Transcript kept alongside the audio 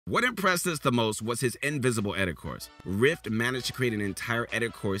What impressed us the most was his invisible edit course. Ryft managed to create an entire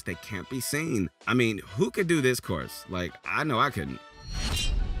edit course that can't be seen. I mean, who could do this course? Like, I know I couldn't.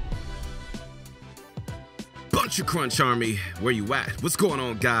 Bunch of Crunch Army, where you at? What's going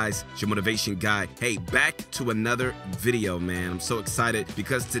on, guys? It's your motivation guy. Hey, back to another video, man. I'm so excited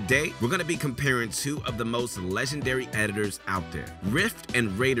because today we're gonna be comparing two of the most legendary editors out there, Ryft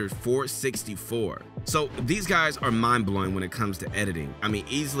and Raider464. So these guys are mind-blowing when it comes to editing. I mean,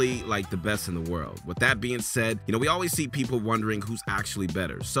 easily like the best in the world. With that being said, we always see people wondering who's actually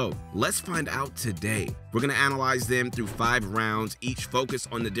better. So let's find out today. We're gonna analyze them through 5 rounds, each focus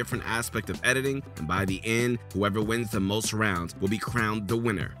on the different aspect of editing, and by the end, whoever wins the most rounds will be crowned the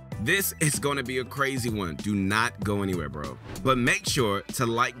winner. This is going to be a crazy one. Do not go anywhere, bro. But make sure to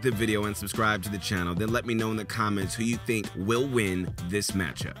like the video and subscribe to the channel. Then let me know in the comments who you think will win this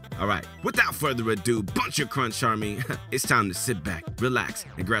matchup. All right, without further ado, bunch of Crunch Army, it's time to sit back, relax,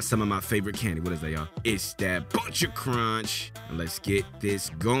 and grab some of my favorite candy. What is that, y'all? It's that bunch of crunch. And let's get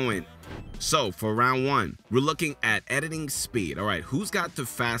this going. So for round 1, we're looking at editing speed. All right, who's got the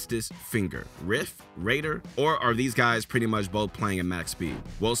fastest finger? Ryft, Raider, or are these guys pretty much both playing at max speed?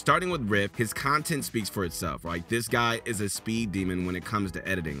 Well, starting with Ryft, his content speaks for itself, right? This guy is a speed demon when it comes to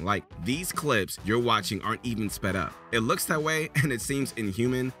editing. Like, these clips you're watching aren't even sped up. It looks that way and it seems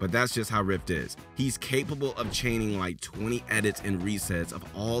inhuman, but that's just how Ryft is. He's capable of chaining like 20 edits and resets of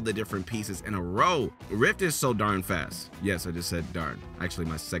all the different pieces in a row. Ryft is so darn fast. Yes, I just said darn. Actually,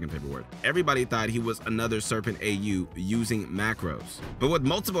 my second favorite word. Everybody thought he was another Serpent AU using macros. But with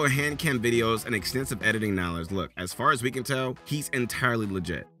multiple hand cam videos and extensive editing knowledge, look, as far as we can tell, he's entirely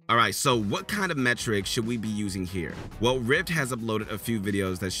legit. All right, so what kind of metrics should we be using here? Well, Ryft has uploaded a few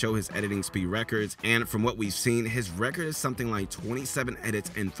videos that show his editing speed records, and from what we've seen, his record is something like 27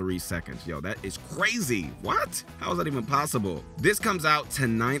 edits in 3 seconds. Yo, that is crazy. What? How is that even possible? This comes out to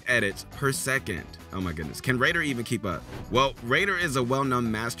 9 edits per second. Oh my goodness. Can Raider even keep up? Well, Raider is a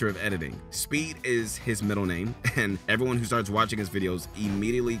well-known master of editing. Speed is his middle name, and everyone who starts watching his videos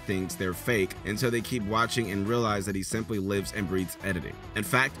immediately thinks they're fake until they keep watching and realize that he simply lives and breathes editing. In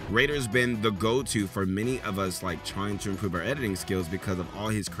fact, Raider's been the go-to for many of us like trying to improve our editing skills because of all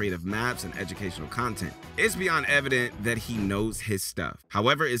his creative maps and educational content. It's beyond evident that he knows his stuff.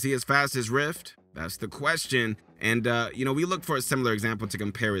 However, is he as fast as Ryft? That's the question. And, we looked for a similar example to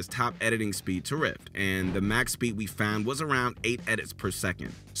compare his top editing speed to Ryft, and the max speed we found was around 8 edits per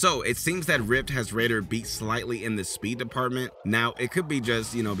second. So it seems that Ryft has Raider beat slightly in the speed department. Now, it could be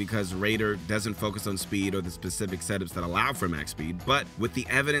just, because Raider doesn't focus on speed or the specific setups that allow for max speed, but with the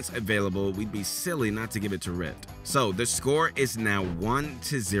evidence available, we'd be silly not to give it to Ryft. So the score is now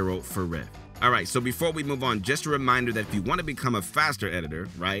 1-0 for Ryft. All right, so before we move on, just a reminder that if you want to become a faster editor,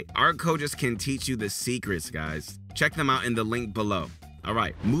 right, our coaches can teach you the secrets, guys. Check them out in the link below. All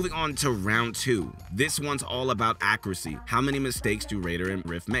right, moving on to round 2. This one's all about accuracy. How many mistakes do Raider and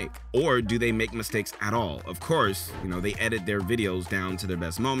Ryft make? Or do they make mistakes at all? Of course, they edit their videos down to their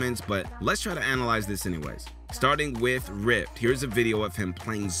best moments, but let's try to analyze this anyways. Starting with Ryft, here's a video of him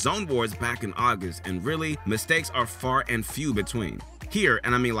playing Zone Wars back in August, and really, mistakes are far and few between. Here,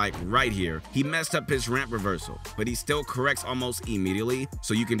 and I mean like right here, he messed up his ramp reversal, but he still corrects almost immediately,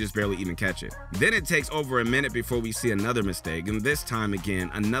 so you can just barely even catch it. Then it takes over a minute before we see another mistake, and this time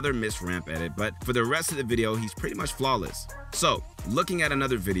again, another missed ramp edit, but for the rest of the video, he's pretty much flawless. So, looking at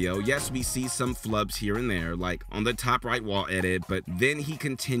another video, yes, we see some flubs here and there, like on the top right wall edit, but then he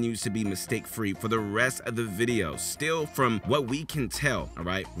continues to be mistake-free for the rest of the video. Still, from what we can tell, all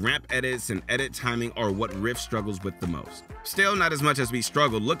right, ramp edits and edit timing are what Ryft struggles with the most. Still, not as much as we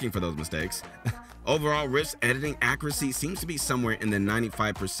struggled looking for those mistakes. Overall, Ryft's editing accuracy seems to be somewhere in the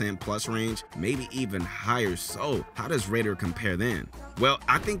 95% plus range, maybe even higher. So how does Raider compare then? Well,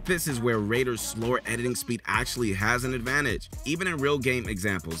 I think this is where Raider's slower editing speed actually has an advantage. Even in real game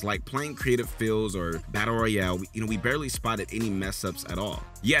examples like playing creative fields or battle royale, we barely spotted any mess ups at all.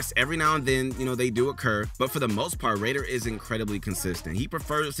 Yes, every now and then, they do occur, but for the most part, Raider is incredibly consistent. He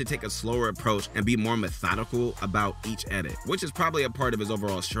prefers to take a slower approach and be more methodical about each edit, which is probably a part of his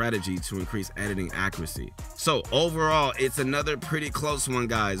overall strategy to increase editing accuracy. So overall, it's another pretty close one,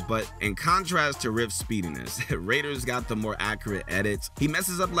 guys, but in contrast to Ryft's speediness, Raider's got the more accurate edits. He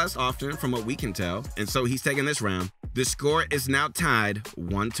messes up less often from what we can tell, and so he's taking this round. The score is now tied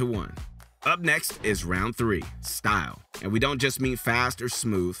 1-1. Up next is round 3, style. And we don't just mean fast or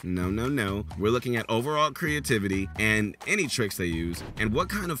smooth, no. We're looking at overall creativity and any tricks they use, and what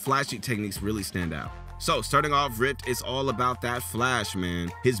kind of flashy techniques really stand out. So starting off, Ryft is all about that flash,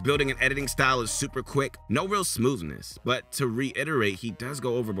 man. His building and editing style is super quick, no real smoothness, but to reiterate, he does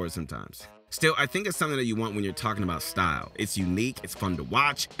go overboard sometimes. Still, I think it's something that you want when you're talking about style. It's unique, it's fun to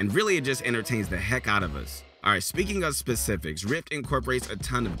watch, and really it just entertains the heck out of us. Alright, speaking of specifics, Ryft incorporates a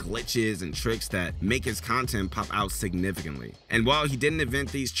ton of glitches and tricks that make his content pop out significantly. And while he didn't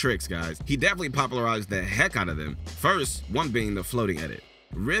invent these tricks, guys, he definitely popularized the heck out of them. First, one being the floating edit.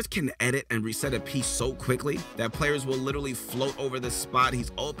 Ryft can edit and reset a piece so quickly that players will literally float over the spot he's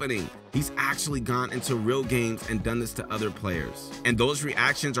opening. He's actually gone into real games and done this to other players. And those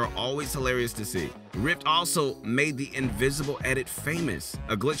reactions are always hilarious to see. Ryft also made the invisible edit famous,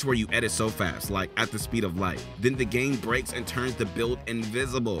 a glitch where you edit so fast, like at the speed of light. Then the game breaks and turns the build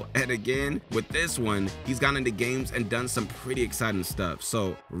invisible. And again, with this one, he's gone into games and done some pretty exciting stuff.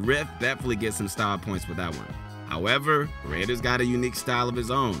 So Ryft definitely gets some style points with that one. However, Raider's got a unique style of his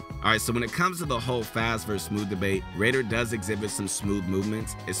own. Alright, so when it comes to the whole fast versus smooth debate, Raider does exhibit some smooth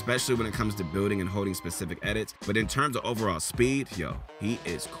movements, especially when it comes to building and holding specific edits. But in terms of overall speed, yo, he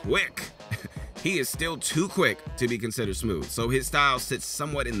is quick. He is still too quick to be considered smooth, so his style sits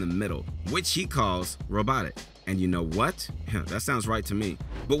somewhat in the middle, which he calls robotic. And you know what? That sounds right to me.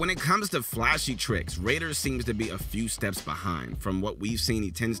 But when it comes to flashy tricks, Raider seems to be a few steps behind. From what we've seen,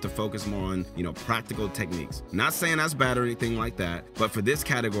 he tends to focus more on, practical techniques. Not saying that's bad or anything like that, but for this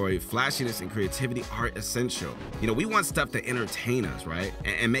category, flashiness and creativity are essential. We want stuff to entertain us, right?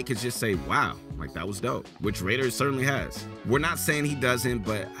 And make us just say, wow, like that was dope, which Raider certainly has. We're not saying he doesn't,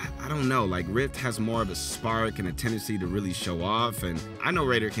 but I don't know, like Ryft has more of a spark and a tendency to really show off, and I know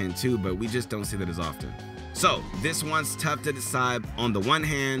Raider can too, but we just don't see that as often. So this one's tough to decide. On the one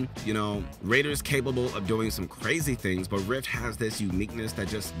hand, Raider's capable of doing some crazy things, but Ryft has this uniqueness that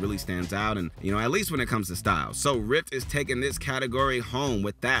just really stands out, and at least when it comes to style. So Ryft is taking this category home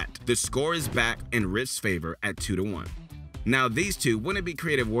with that. The score is back in Ryft's favor at 2-1. Now these two wouldn't be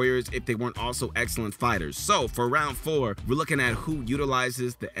creative warriors if they weren't also excellent fighters. So for round 4, we're looking at who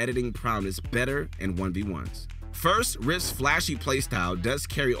utilizes the editing prowess better in 1v1s. First, Ryft's flashy playstyle does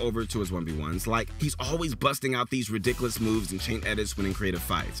carry over to his 1v1s, like he's always busting out these ridiculous moves and chain edits when in creative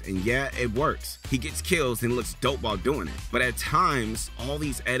fights, and yeah, it works. He gets kills and looks dope while doing it, but at times, all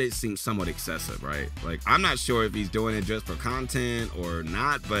these edits seem somewhat excessive, right? Like, I'm not sure if he's doing it just for content or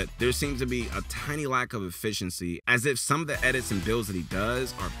not, but there seems to be a tiny lack of efficiency, as if some of the edits and builds that he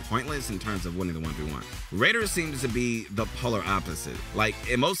does are pointless in terms of winning the 1v1. Raider seems to be the polar opposite. Like,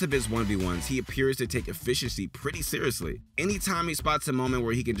 in most of his 1v1s, he appears to take efficiency pretty seriously. Anytime he spots a moment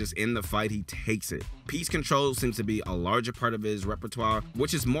where he can just end the fight, he takes it. Piece control seems to be a larger part of his repertoire,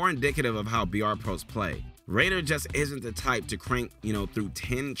 which is more indicative of how BR pros play. Raider just isn't the type to crank, through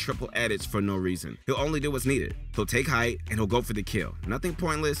 10 triple edits for no reason. He'll only do what's needed. He'll take height and he'll go for the kill. Nothing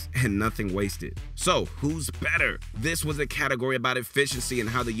pointless and nothing wasted. So who's better? This was a category about efficiency and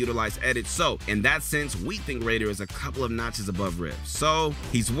how they utilize edits. So in that sense, we think Raider is a couple of notches above Ryft. So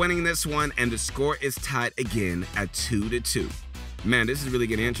he's winning this one, and the score is tied again at 2-2. Man, this is really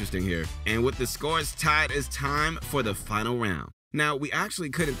getting interesting here. And with the scores tied, it's time for the final round. Now, we actually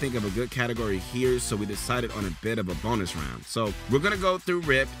couldn't think of a good category here, so we decided on a bit of a bonus round. So we're gonna go through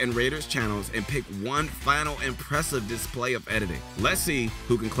Ryft and Raider's channels and pick one final impressive display of editing. Let's see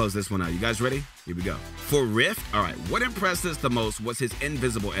who can close this one out. You guys ready? Here we go. For Ryft, alright, what impressed us the most was his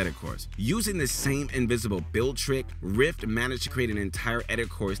invisible edit course. Using the same invisible build trick, Ryft managed to create an entire edit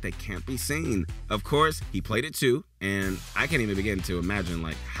course that can't be seen. Of course, he played it too, and I can't even begin to imagine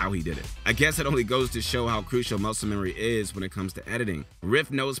how he did it. I guess it only goes to show how crucial muscle memory is when it comes to editing. Ryft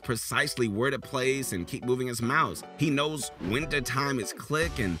knows precisely where to place and keep moving his mouse. He knows when to time his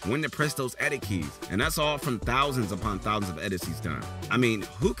click and when to press those edit keys. And that's all from thousands upon thousands of edits he's done. I mean,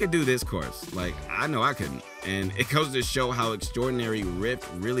 who could do this course? I know I couldn't. And it goes to show how extraordinary Ryft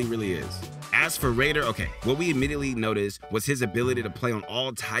really is. As for Raider, okay, what we immediately noticed was his ability to play on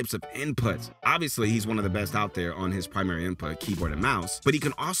all types of inputs. Obviously, he's one of the best out there on his primary input, keyboard and mouse, but he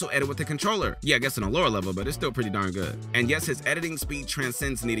can also edit with the controller. Yeah, I guess on a lower level, but it's still pretty darn good. And yes, his editing speed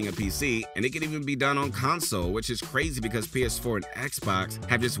transcends needing a PC, and it can even be done on console, which is crazy because PS4 and Xbox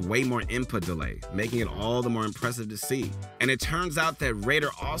have just way more input delay, making it all the more impressive to see. And it turns out that Raider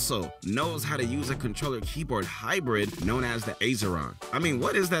also knows how to use a controller keyboard hybrid known as the Azeron. I mean,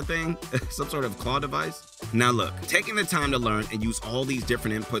 what is that thing? Some sort of claw device? Now look, taking the time to learn and use all these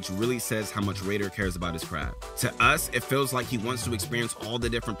different inputs really says how much Raider cares about his craft. To us, it feels like he wants to experience all the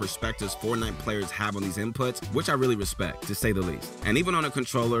different perspectives Fortnite players have on these inputs, which I really respect, to say the least. And even on a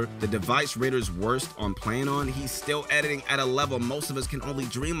controller, the device Raider's worst on playing on, he's still editing at a level most of us can only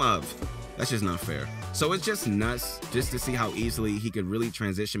dream of. That's just not fair. So it's just nuts just to see how easily he could really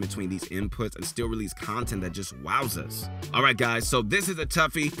transition between these inputs and still release content that just wows us. All right, guys, so this is a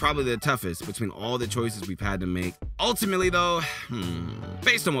toughie, probably the toughest between all the choices we've had to make. Ultimately, though,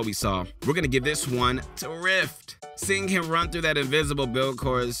 based on what we saw, we're gonna give this one to Ryft. Seeing him run through that invisible build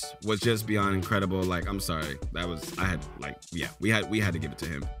course was just beyond incredible. Like, I'm sorry, we had to give it to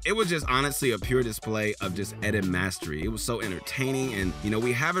him. It was just honestly a pure display of just edit mastery. It was so entertaining, and you know,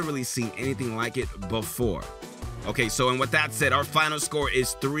 we haven't really seen anything like it before. Okay, so and with that said, our final score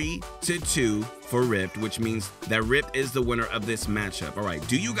is 3-2 for Ryft, which means that Ryft is the winner of this matchup. All right,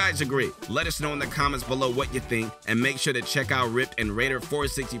 do you guys agree? Let us know in the comments below what you think, and make sure to check out Ryft and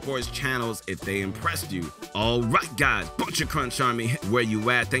Raider464's channels if they impressed you. All right, guys, bunch of Crunch Army, where you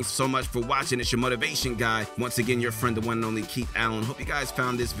at? Thanks so much for watching. It's your motivation guy. Once again, your friend, the one and only Keith Allen. Hope you guys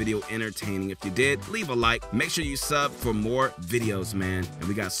found this video entertaining. If you did, leave a like. Make sure you sub for more videos, man. And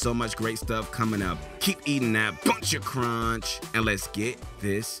we got so much great stuff coming up. Keep eating that bunch of crunch, and let's get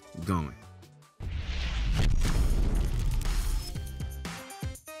this going.